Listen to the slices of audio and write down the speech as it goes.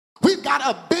We've got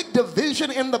a big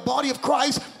division in the body of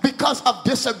Christ because of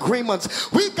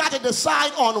disagreements. We've got to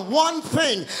decide on one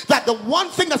thing, that the one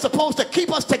thing that's supposed to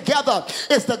keep us together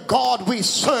is the God we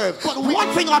serve. But one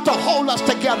thing ought to hold us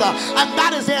together, and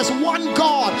that is there's one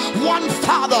God, one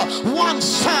Father, one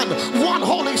Son, one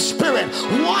Holy Spirit,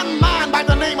 one man by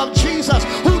the name of Jesus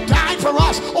who died for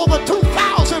us over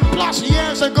 2,000 plus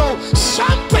years ago.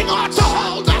 Something ought to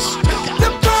hold us together.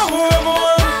 The power of one.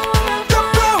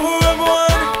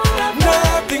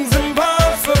 Nothing's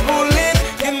impossible. It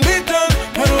can be done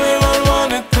when we're on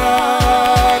one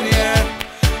accord, yeah.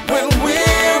 When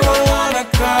we're on one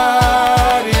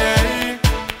accord, yeah.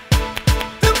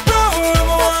 The power of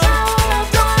one.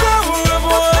 The power of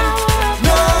one.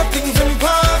 Nothing's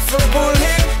impossible.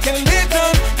 It can be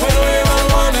done when we're on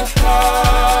one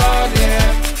accord, yeah.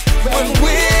 When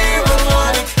we're on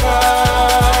one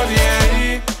accord,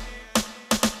 yeah.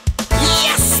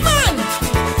 Yes, man!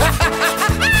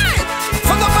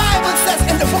 For the Bible says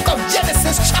in the book of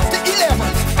Genesis chapter 11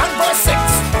 and verse 6,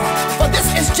 for this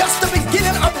is just the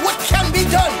beginning of what can be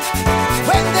done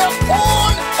when they're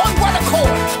all on one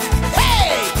accord.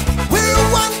 Hey! We're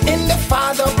one in the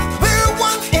Father, we're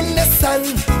one in the Son,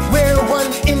 we're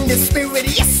one in the Spirit.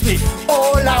 Yes, we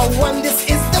all are one. This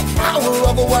is the power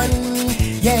of one.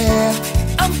 Yeah,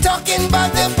 I'm talking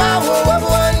about the power of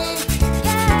one.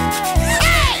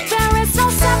 There is no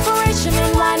separation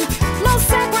in one, no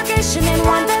segregation in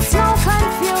one. There's no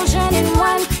confusion in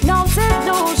one, no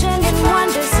delusion in one.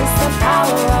 This is the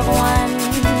power of one.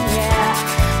 Yeah,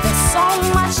 there's so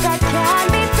much that can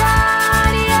be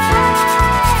done.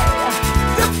 Yeah,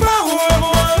 The power of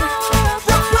one.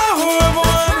 The power of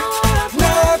one.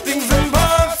 Nothing's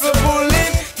impossible.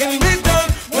 It can be done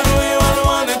when we're on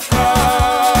one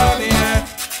accord, yeah.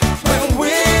 When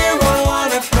we're on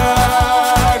one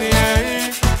accord,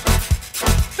 yeah.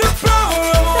 The power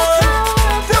of one.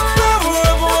 The power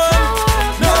of one.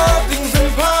 Nothing's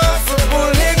impossible.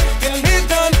 It can be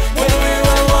done when we're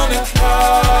on one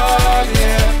accord,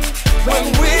 yeah. When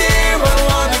we're on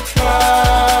one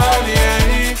accord,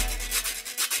 yeah.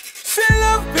 Say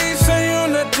love, peace, and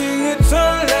unity, it's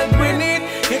all that we need.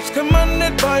 It's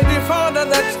commanded by the Father,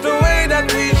 that's the way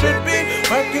that we should be.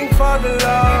 Working for the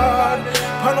Lord,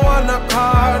 on one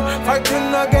accord,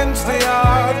 fighting against the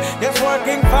odds. Yes,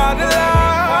 working for the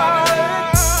Lord.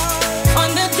 On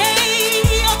the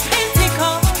day of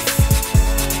Pentecost,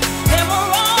 they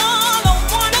were all on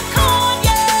one accord,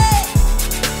 yeah.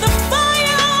 The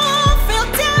fire fell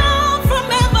down from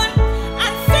heaven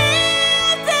and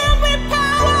filled them with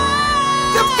power.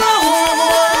 The power of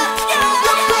one.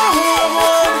 The power of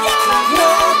one.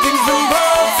 Nothing's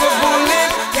impossible.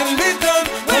 It can be done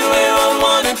when we're on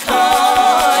one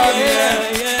accord, yeah.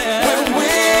 When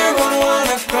we're on one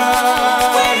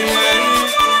accord, yeah.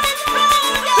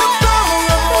 The power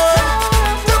of one.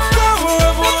 The power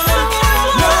of one.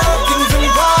 Nothing's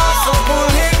impossible.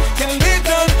 It can be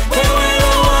done when we're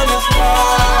on one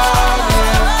accord,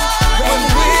 yeah. When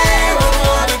we're on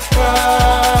one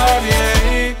accord,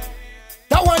 yeah.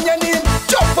 That one you need.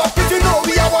 Jump up if you know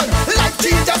we are one. Like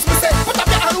Jesus we say, put up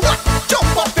your hand. What?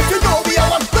 Jump up if you know we are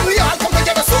one. When we all come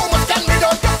together, so much can be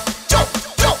done. Jump,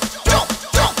 jump, jump,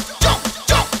 jump, jump,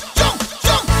 jump, jump,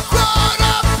 jump. Crowd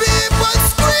of people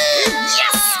scream.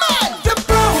 Yes, man. The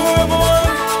power of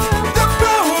one. The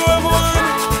power of one.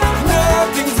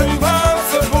 Nothing's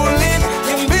impossible. It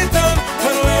can be done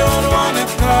when we're on one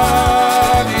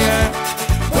accord, yeah.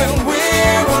 When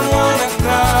we're on one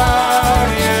accord,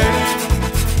 yeah.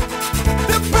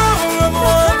 The power of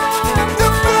one. The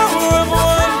power of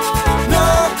one.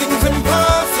 Nothing's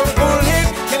impossible. It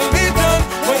can be done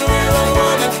when we're on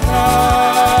one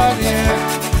accord, yeah.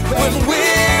 When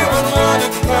we're on one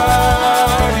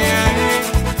accord, yeah.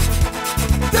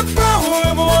 The power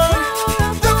of one.